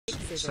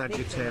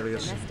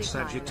Sagittarius,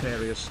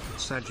 Sagittarius,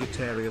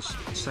 Sagittarius,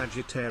 Sagittarius,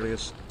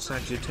 Sagittarius,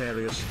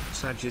 Sagittarius,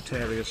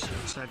 Sagittarius,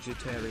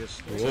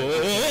 Sagittarius,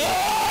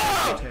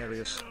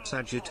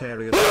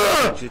 Sagittarius,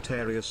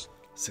 Sagittarius.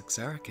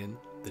 6ARAKIN,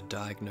 the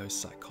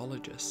diagnosed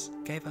psychologist,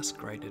 gave us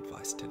great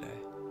advice today.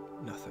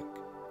 Nothing.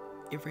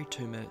 Every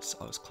 2 minutes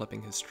I was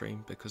clipping his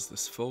stream because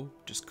this fool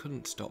just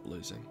couldn't stop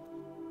losing.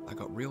 I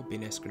got real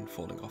Ben Askren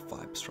falling off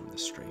vibes from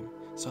this stream,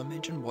 so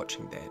imagine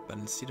watching that, but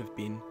instead of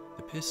Ben,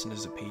 the person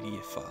is a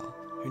PDF file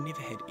who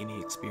never had any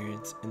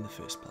experience in the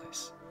first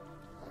place.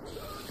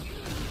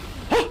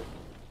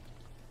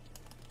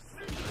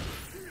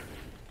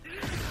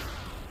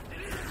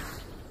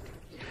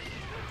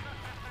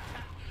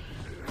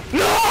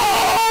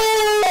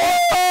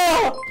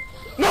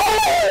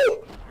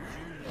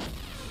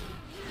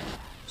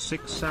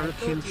 Six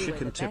Sarakin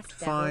chicken tipped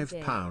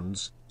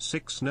 £5.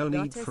 6 no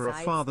need for a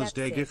Father's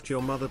Day gift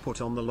your mother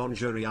put on the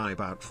lingerie I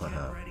bought for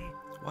her.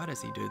 Why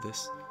does he do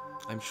this?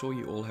 I'm sure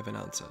you all have an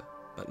answer,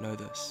 but know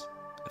this.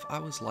 If I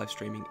was live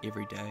streaming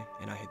every day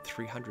and I had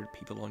 300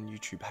 people on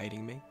YouTube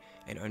hating me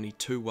and only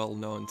 2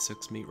 well-known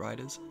 6 meat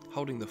riders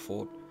holding the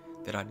fort,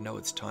 then I'd know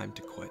it's time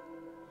to quit.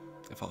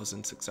 If I was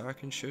in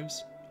 6ARAKIN's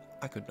shoes,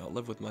 I could not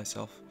live with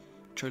myself.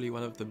 Truly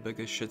one of the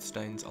biggest shit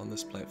stains on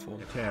this platform.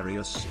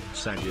 Sagittarius,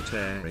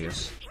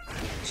 Sagittarius,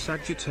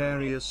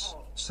 Sagittarius,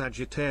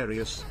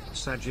 Sagittarius,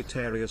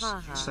 Sagittarius,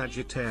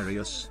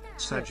 Sagittarius,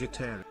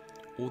 Sagittarius.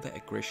 All that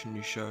aggression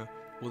you show,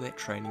 all that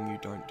training you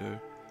don't do,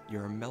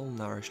 you're a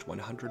malnourished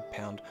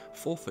 100-pound,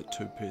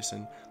 4'2"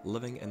 person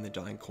living in the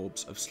dying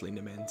corpse of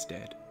Slenderman's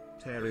dad.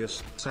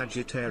 Sagittarius,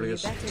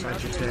 Sagittarius,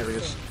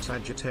 Sagittarius,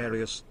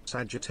 Sagittarius,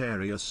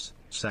 Sagittarius,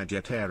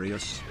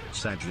 Sagittarius,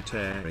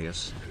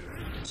 Sagittarius.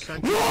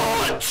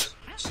 What?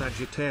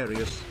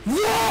 Sagittarius.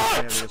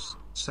 What?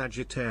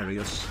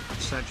 Sagittarius.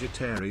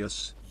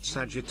 Sagittarius.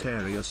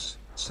 Sagittarius.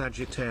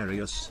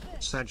 Sagittarius.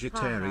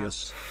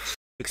 Sagittarius.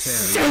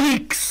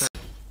 Sakes!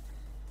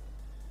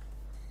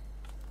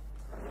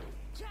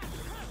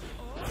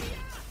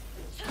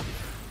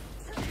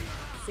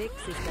 Six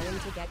is going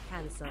to get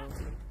cancelled.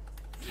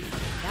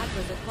 That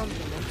was a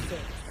compliment,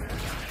 6.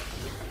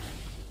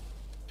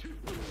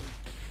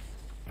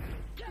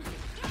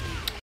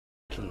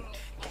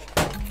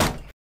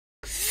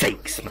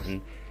 Sakes,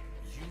 man.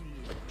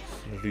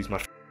 I'm gonna lose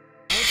my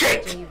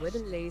shit! You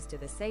wouldn't lose to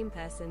the same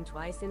person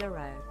twice in a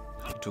row.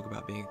 You talk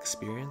about being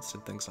experienced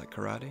in things like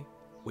karate.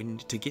 When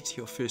to get to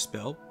your first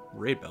belt,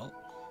 red belt,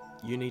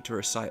 you need to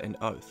recite an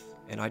oath,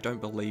 and I don't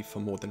believe for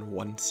more than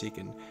 1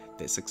 second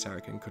that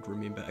 6ARAKIN could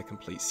remember a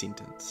complete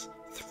sentence,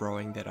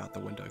 throwing that out the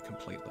window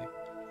completely.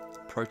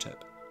 Pro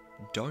tip,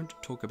 don't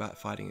talk about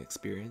fighting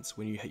experience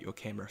when you hit your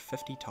camera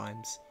 50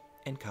 times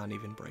and can't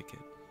even break it.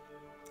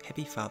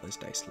 Happy Father's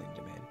Day,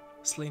 Slenderman.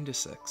 Slender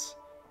 6.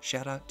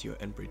 Shout out to your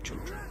inbred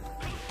children.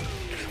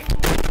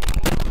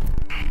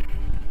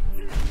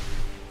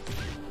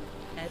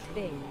 At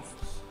things.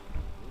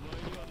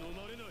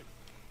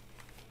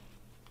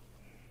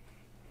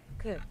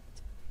 Cooked.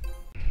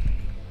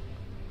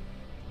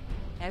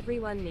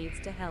 Everyone needs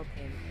to help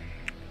him.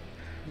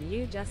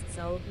 You just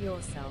sold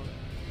your soul.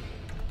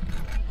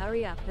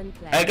 Hurry up and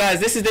play. Hey guys,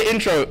 this is the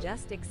intro.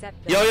 Just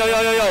accept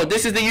Yo,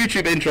 this is the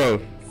YouTube intro.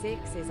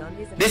 6 is on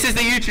his This is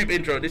the YouTube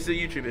intro. This is the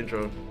YouTube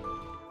intro.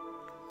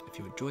 If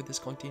you enjoyed this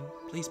content,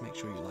 please make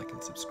sure you like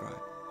and subscribe.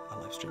 I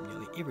live stream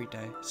nearly every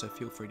day, so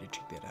feel free to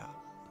check that out.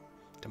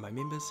 To my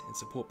members and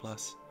Support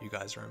Plus, you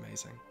guys are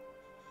amazing.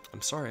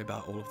 I'm sorry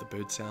about all of the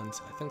bird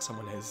sounds. I think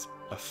someone has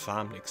a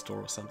farm next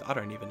door or something. I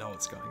don't even know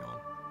what's going on.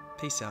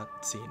 Peace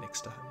out. See you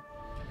next time.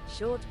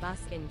 Short bus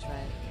intro.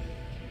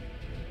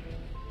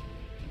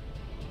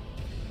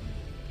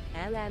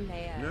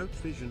 LMAO. Note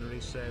Visionary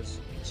says,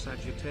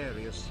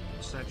 Sagittarius,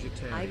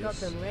 Sagittarius, I got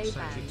them Ray-Bans.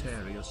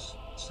 Sagittarius,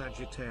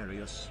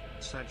 Sagittarius,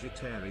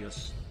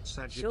 Sagittarius,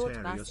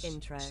 Short bus Sagittarius,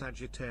 intro.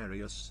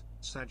 Sagittarius,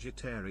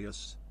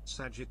 Sagittarius,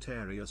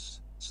 Sagittarius,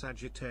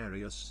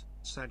 Sagittarius,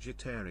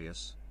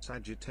 Sagittarius,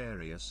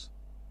 Sagittarius.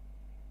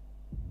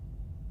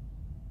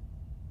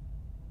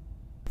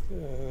 That's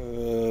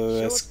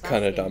Short bus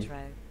kind of dumb. intro.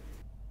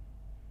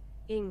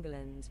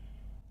 England.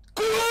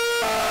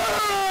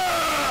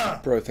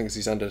 Bro thinks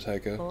he's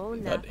Undertaker, Or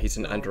but he's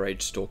an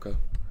underage stalker.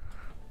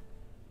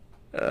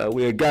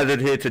 We are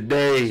gathered here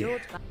today.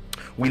 Short bu-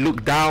 We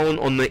look down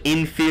on the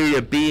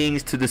inferior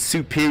beings to the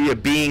superior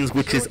beings,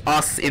 which is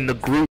us in the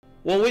group.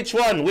 Well, which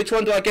one? Which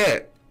one do I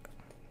get?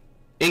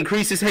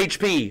 Increases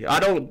HP. I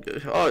don't...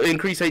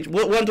 increase HP.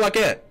 What one do I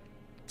get?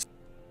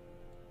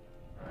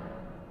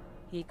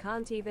 He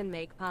can't even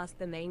make past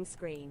the main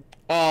screen.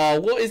 Oh,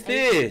 what is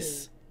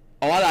this?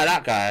 Oh, I like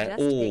that guy. Just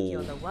think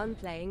you're Oh. the one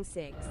playing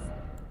 6.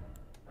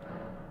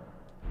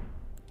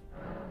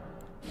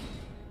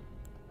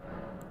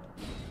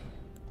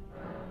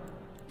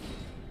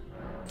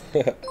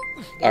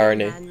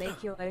 Irony. Man,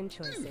 make your own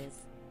choices.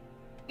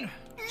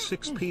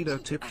 6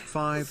 pedo tipped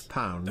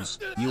 £5.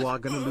 You are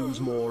gonna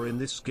lose more in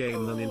this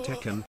game than in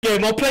Tekken.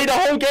 Game. I played the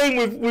whole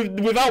game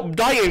without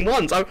dying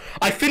once.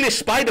 I finished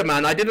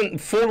Spider-Man. I didn't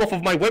fall off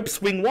of my web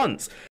swing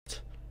once.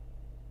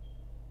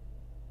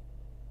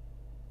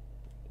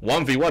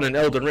 1v1 in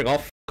Elden Ring. I'll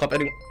f up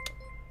anyone.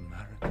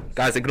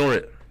 Guys, ignore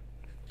it.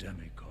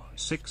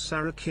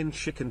 6ARAKIN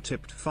chicken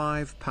tipped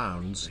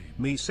 £5.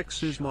 Me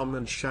 6's mom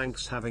and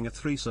Shanks having a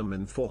threesome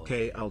in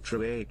 4K Ultra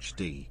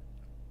HD.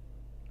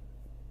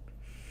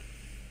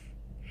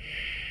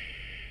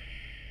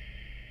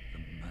 The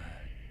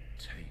mad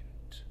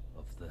taint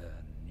of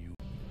their new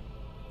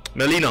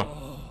Melina.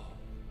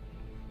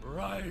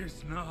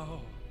 rise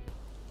now.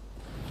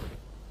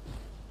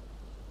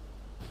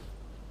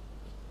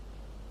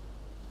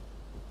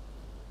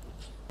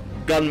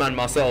 Gunman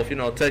myself, you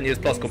know, 10 years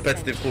plus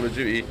competitive Call of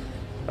Duty.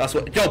 That's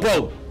what. Yo,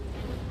 bro!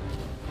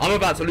 I'm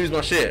about to lose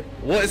my shit.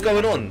 What is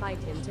going on? Fight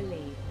him to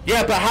leave.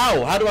 Yeah, but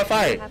how? How do I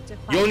fight?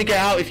 You only get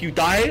out if you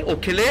die or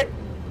kill it?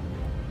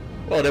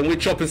 Well, then we're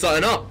chopping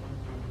something up.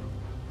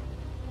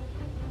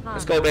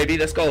 Let's go, baby.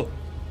 Let's go.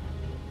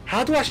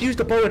 How do I use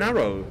the bow and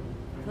arrow?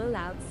 Pull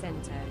out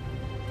center.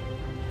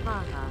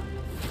 Haha.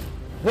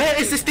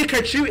 Where is this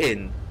dickhead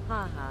shooting?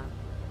 Haha.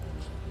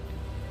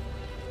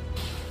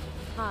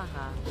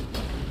 Haha.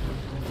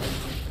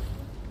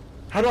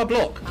 How do I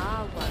block?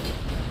 R1.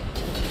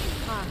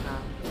 Haha.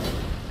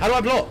 How do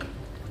I block?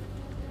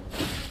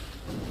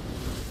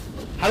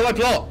 How do I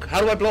block?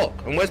 How do I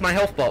block? And where's my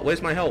health bar?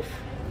 Where's my health?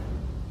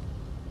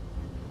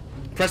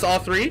 Press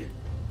R3?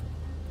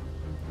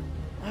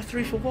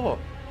 R3 for what?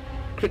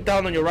 Click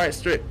down on your right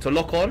stick to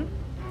lock on.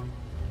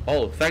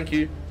 Oh, thank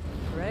you.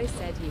 Bro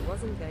said he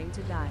wasn't going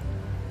to die.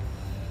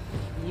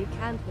 You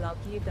can't block,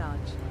 you dodge.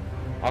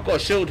 I've got a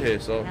shield here,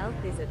 so.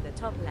 Health is at the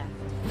top left.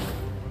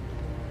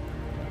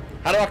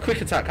 How do I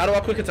quick attack? How do I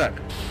quick attack?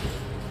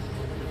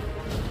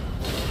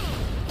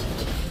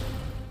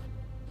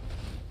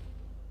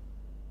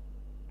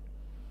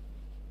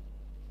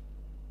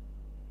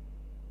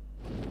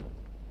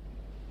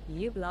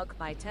 You block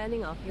by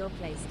turning off your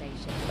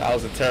PlayStation. That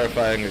was a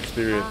terrifying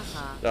experience.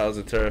 Haha. That was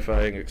a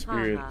terrifying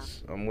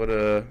experience. I'm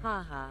gonna.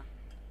 Haha.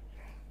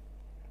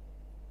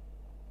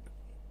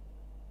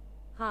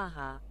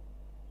 Haha.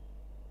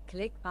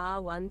 Click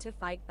R1 to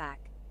fight back.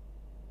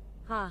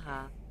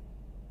 Haha.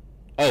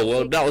 Oh,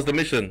 well, that was the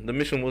mission. The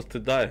mission was to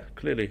die,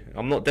 clearly.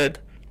 I'm not dead.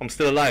 I'm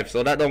still alive,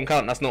 so that don't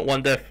count. That's not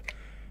one death.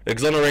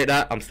 Exonerate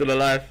that. I'm still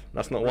alive.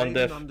 That's not one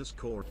death.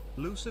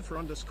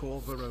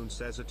 Lucifer_Verone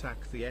says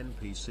attack the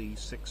NPC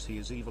 6. He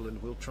is evil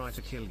and will try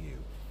to kill you.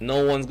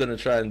 No one's gonna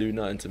try and do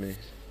nothing to me.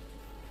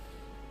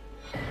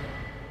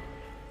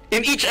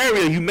 In each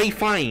area you may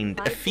find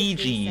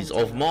effigies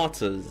of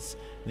martyrs.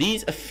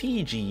 These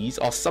effigies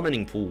are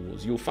summoning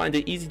pools. You'll find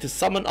it easy to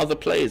summon other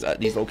players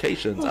at these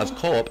locations as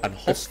co-op and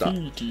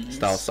hostile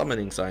style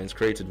summoning signs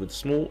created with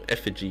small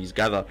effigies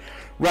gather.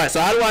 Right,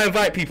 so how do I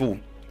invite people?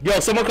 Yo,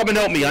 someone come and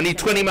help me. I need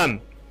 20 man.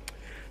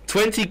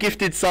 20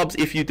 gifted subs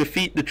if you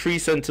defeat the tree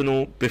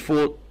sentinel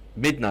before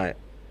midnight.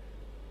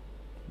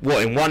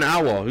 What, in 1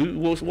 hour?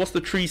 What's the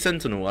tree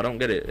sentinel? I don't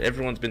get it.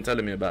 Everyone's been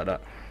telling me about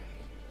that.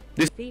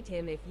 Defeat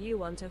him if you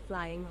want a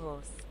flying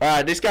horse.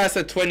 Alright, this guy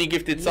said 20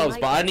 gifted subs,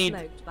 but I need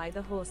smoked by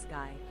the horse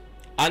guy.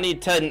 I need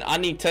 10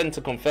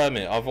 to confirm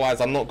it, otherwise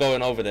I'm not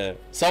going over there.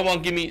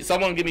 Someone give me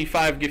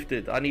 5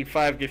 gifted. I need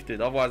 5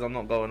 gifted, otherwise I'm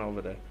not going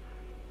over there.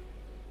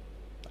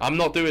 I'm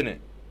not doing it.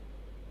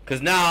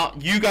 Cause now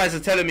you guys are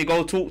telling me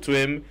go talk to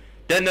him,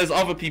 then there's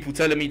other people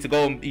telling me to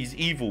go and he's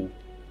evil.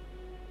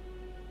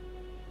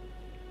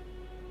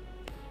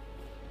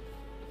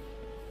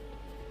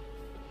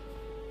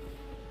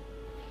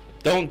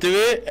 Don't do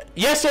it.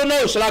 Yes or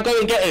no? Shall I go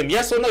and get him?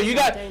 Yes or no? You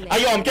guys.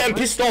 Yo, I'm getting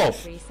pissed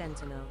off.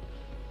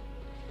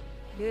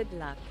 Good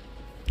luck.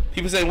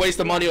 People saying waste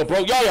of money or bro.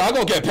 Yo, I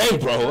gotta get paid,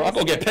 bro. I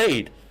gotta get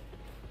paid.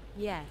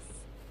 Yes.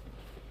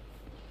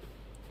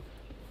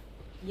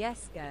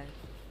 Yes, go.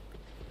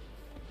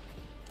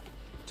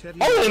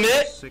 Hold on a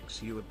minute.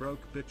 6, you a broke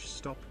bitch.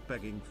 Stop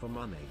begging for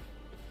money.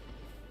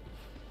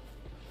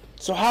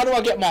 So how do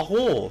I get my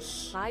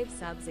horse? 5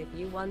 subs if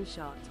you one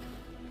shot.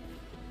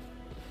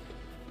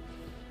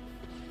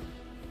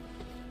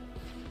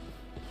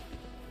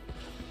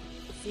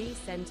 See,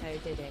 Cento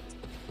did it.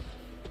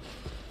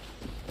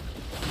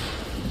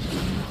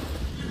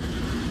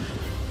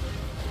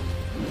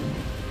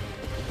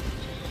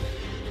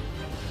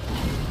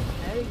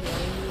 Oh, yeah.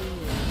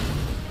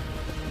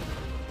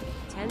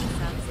 10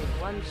 subs in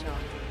one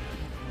shot.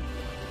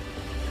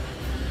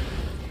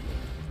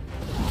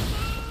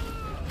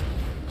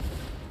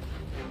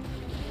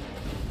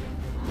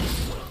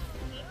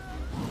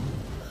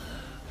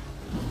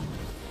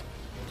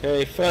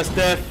 Okay, first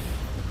death.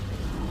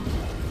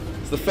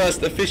 It's the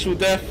first official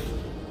death.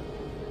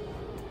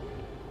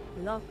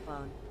 Lock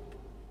on.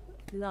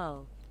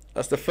 Lol.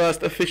 That's the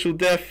first official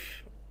death.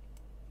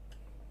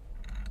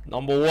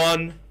 Number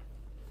 1.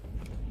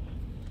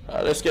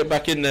 Let's get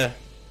back in there.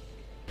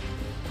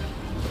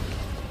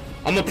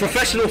 I'm a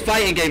professional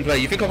fighting game player.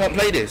 You think I can't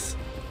play this?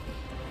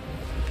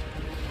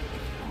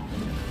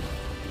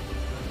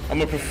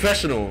 I'm a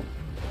professional.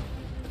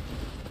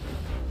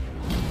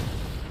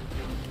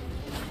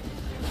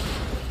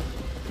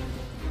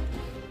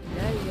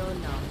 No, you're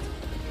not.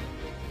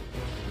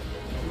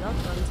 Lock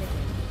on to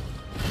him.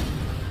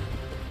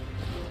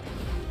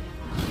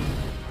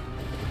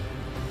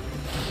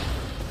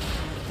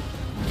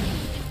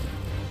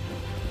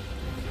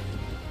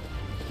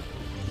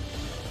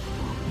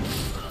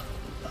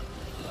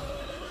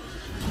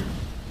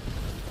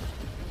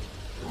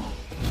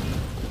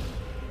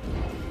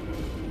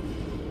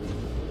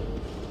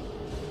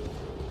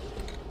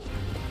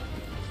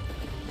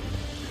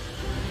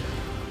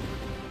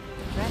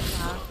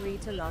 3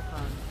 to lock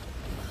on.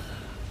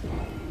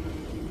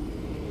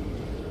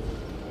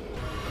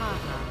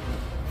 Haha.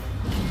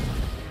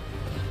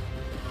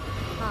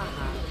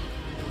 Haha.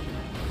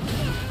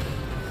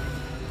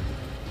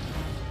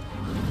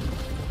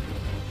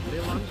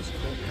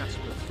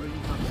 Lil_Casper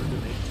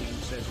 318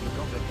 says you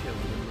gotta kill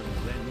them and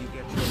then you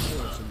get your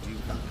horse and you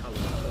can color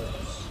the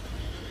horse.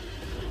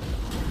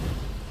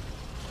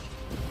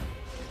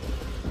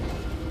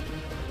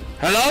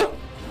 Hello?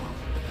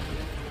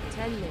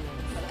 10 minutes.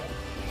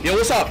 Yo,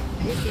 what's up?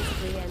 This is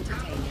free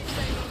entertainment.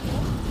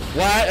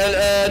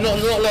 Why?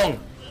 Not long.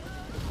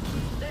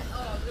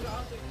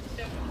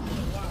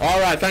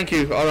 Alright, thank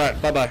you.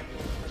 Alright, bye-bye.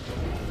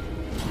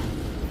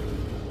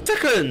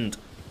 Second!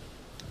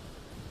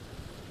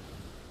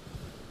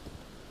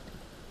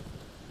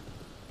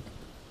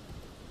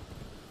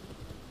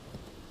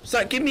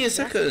 Zach, give me a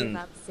second.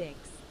 Up 6.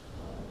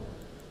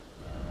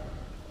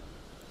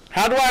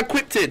 How do I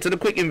equip it to the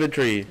quick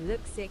inventory?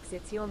 Look 6,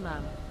 it's your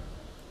mum.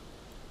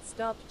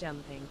 Stop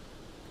jumping.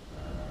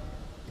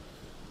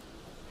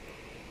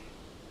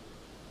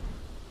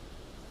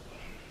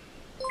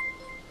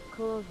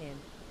 Call him.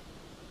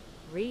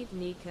 Read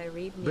Nico,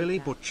 read Nico. Billy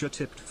Butcher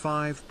tipped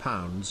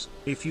 £5.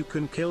 If you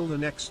can kill the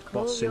next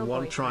Call boss your in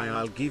one boyfriend. try,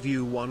 I'll give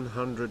you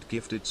 100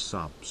 gifted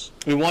subs.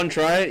 In one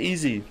try,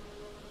 easy.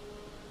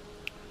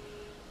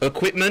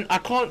 Equipment? I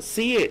can't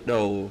see it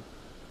though.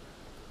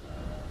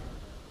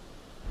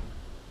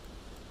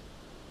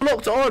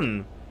 Locked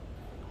on.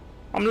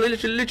 I'm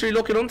literally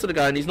locking onto the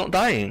guy and he's not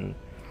dying.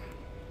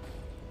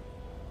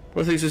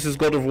 I think this is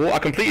God of War. I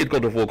completed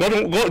God of War. God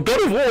of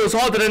War was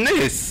harder than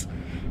this.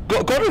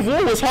 God of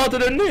War was harder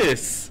than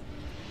this.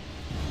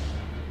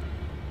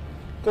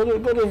 God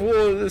of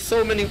War, there's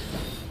so many.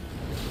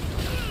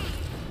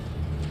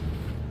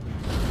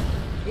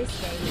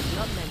 This game is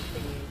not meant for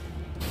you.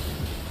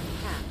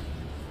 Ha.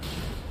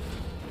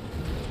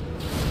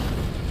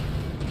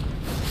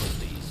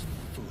 These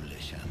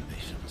foolish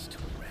ambitions to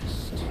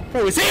rest.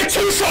 Bro, is it a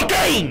two-shot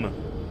game?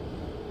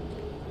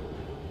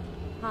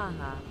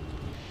 Haha.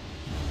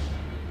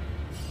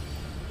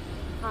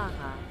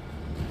 Haha.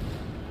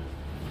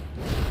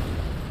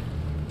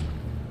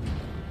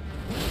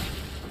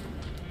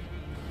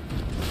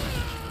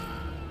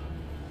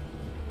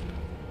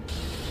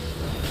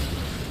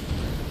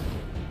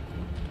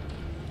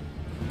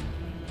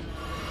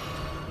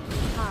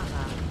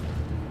 Haha.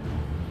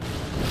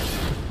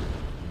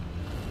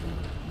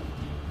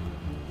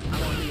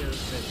 Alonio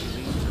says you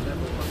need to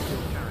level up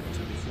your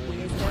character before He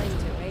you is fight going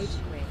to boss. rage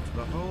quit.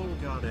 The whole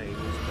garden is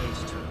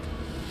base turn.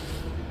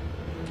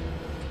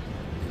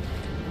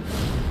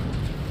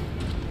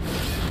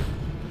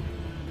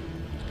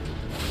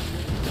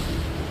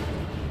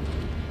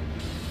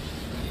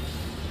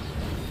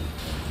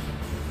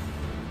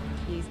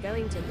 He's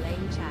going to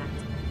blame chat.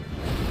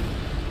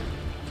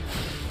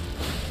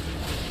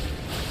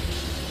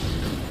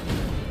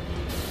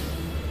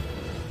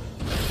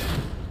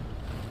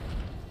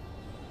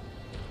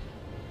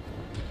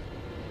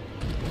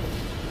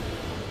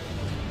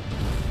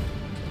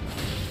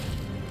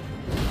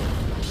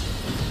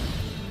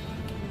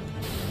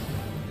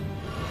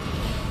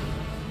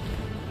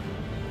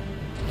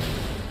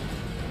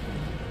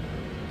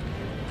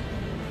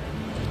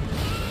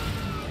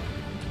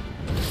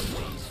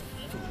 These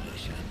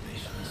foolish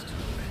ambitions to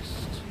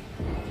rest.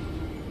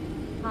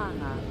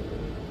 Haha.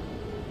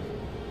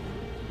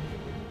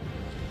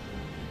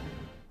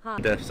 Ha.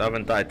 Deaths, I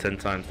haven't died 10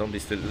 times. Don't be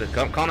still.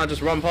 Can't I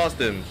just run past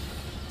him?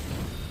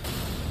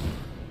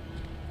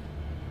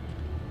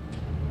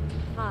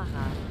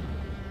 Haha.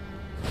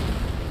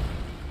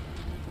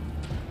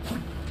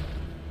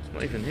 It's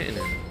not even hitting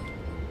him.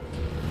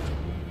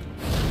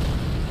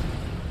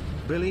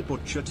 Billy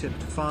Butcher tipped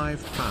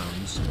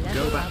 £5.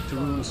 Go back to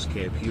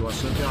RuneScape, you are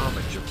so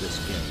garbage of this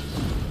game.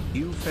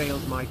 You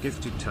failed my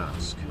gifted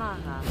task.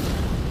 Haha.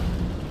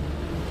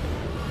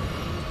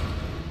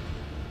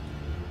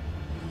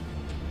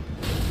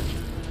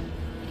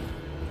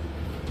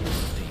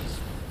 These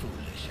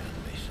foolish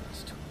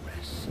ambitions to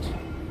rest.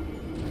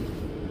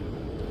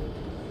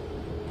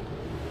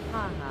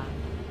 Haha.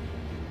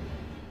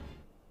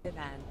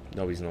 Van.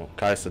 No, he's not.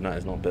 Kaiser Knight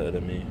is not better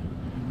than me.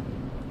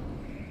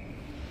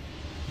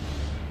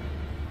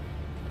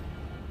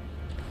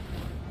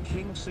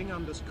 King Sing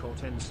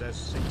 _10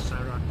 says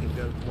 6ARAKIN,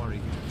 don't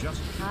worry,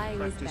 just keep I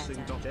was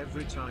practicing. better.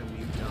 Every time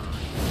you die,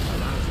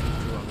 allows you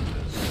to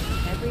unders.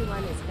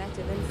 Everyone is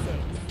better than 6.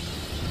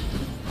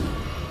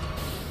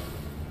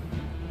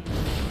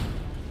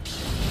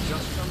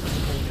 Just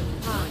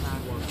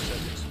 _91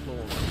 says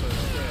explore the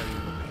first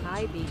area.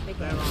 I beat the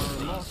There game. are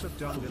a lot of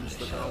dungeons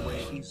that are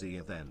way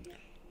easier then.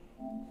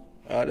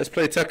 Alright, let's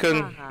play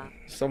Tekken. Haha.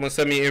 Someone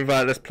send me an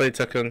invite, let's play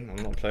Tekken.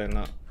 I'm not playing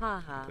that.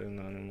 Haha. Doing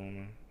that anymore,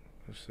 man.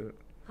 That's it.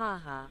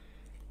 Haha.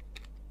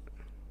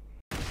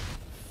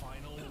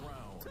 Final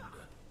round.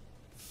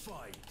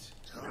 Fight.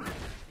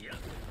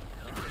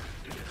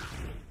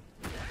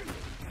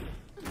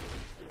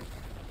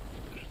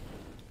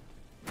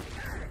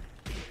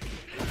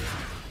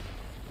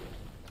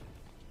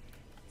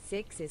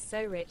 6 is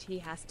so rich he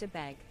has to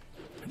beg.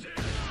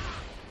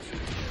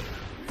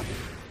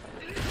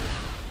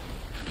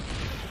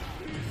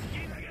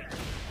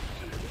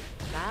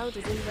 How does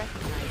it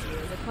recognize you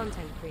as a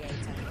content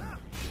creator?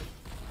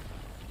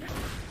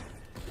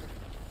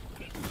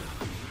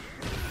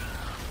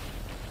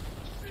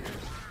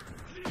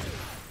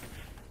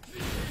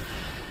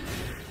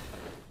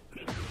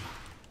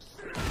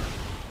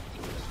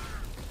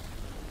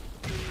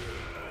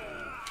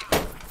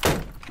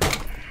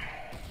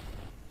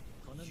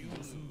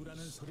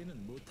 승부라는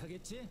소리는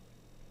못하겠지?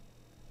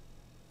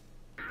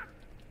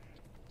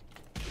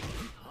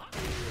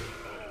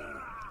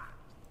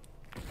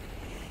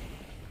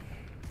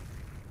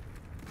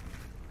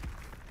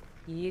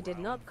 You did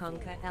not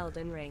conquer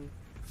Elden Ring.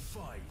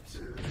 Fight.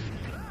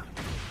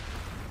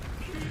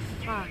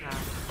 Haha.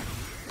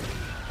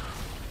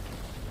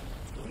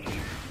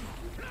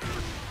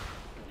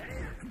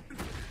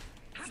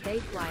 Stay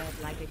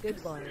quiet like a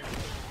good boy.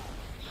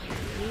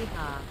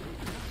 Yeehaw.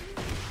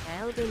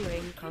 Elden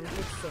Ring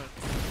conquered 6.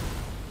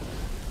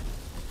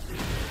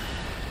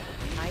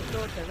 I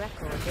thought the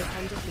record was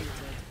undefeated.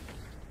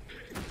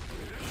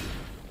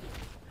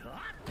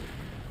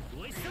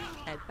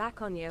 And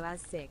back on you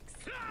as 6.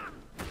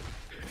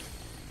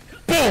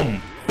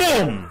 Boom!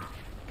 Boom!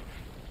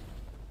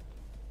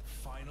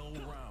 Final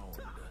round.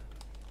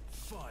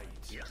 Fight.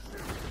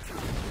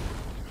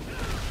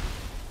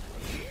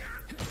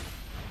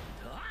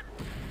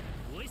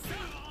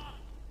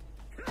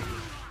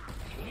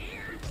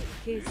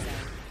 Kuso.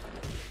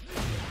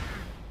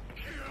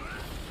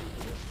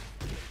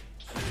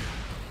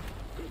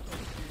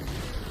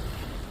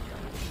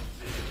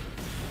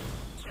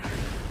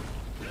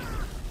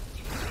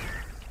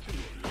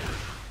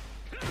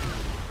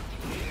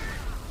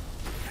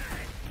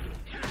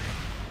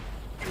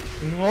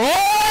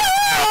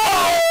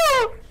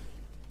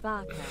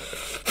 Barker.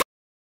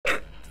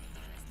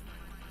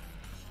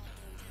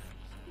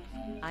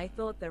 I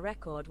thought the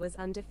record was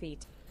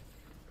undefeated.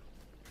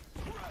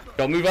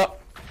 Yo, move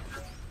up.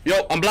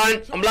 Yo, I'm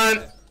blind. I'm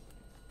blind.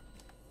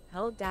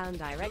 Hold down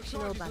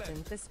directional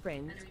button for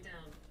sprint.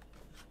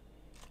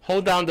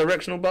 Hold down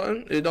directional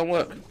button. It don't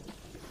work.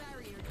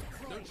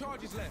 No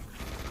charges left.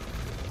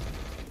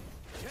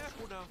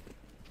 Careful now.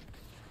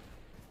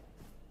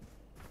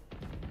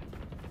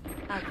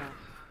 Aga.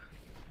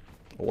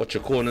 Watch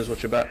your corners.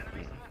 Watch your back.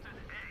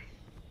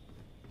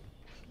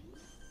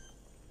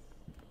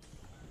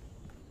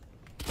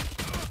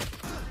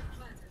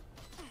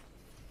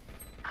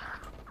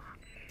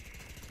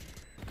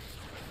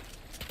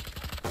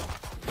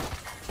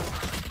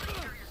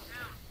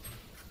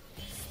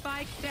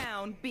 Spike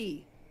down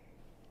B.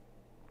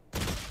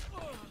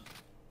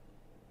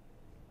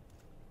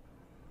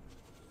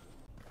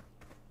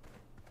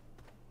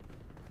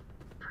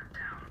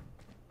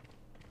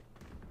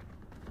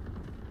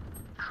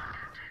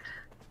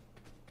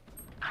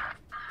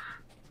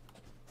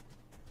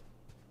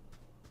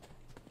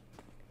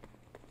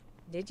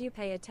 Did you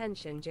pay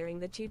attention during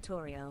the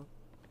tutorial?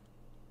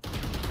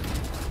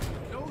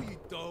 No, you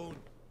don't.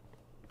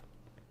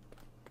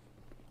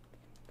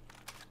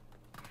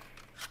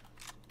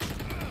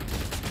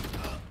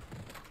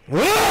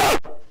 Ah!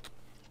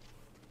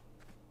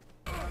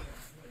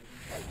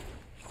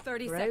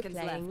 30 Bro seconds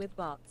playing left. with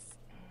bots.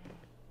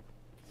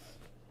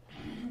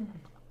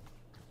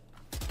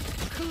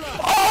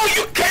 Oh,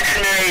 you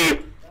kidding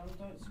me?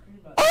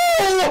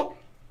 Oh!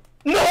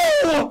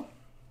 No!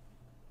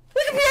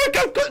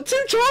 I've got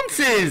 2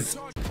 chances!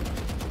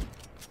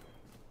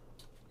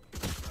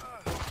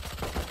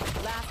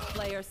 Last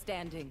player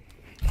standing.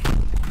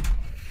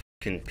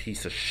 Fucking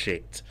piece of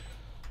shit.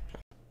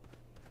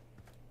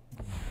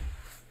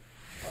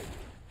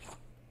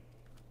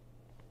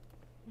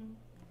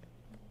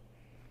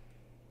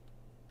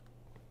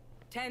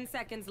 Ten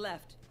seconds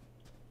left.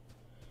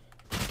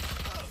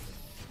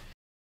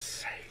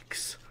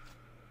 Sakes.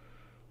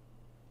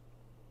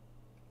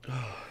 Why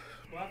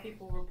are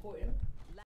people reporting?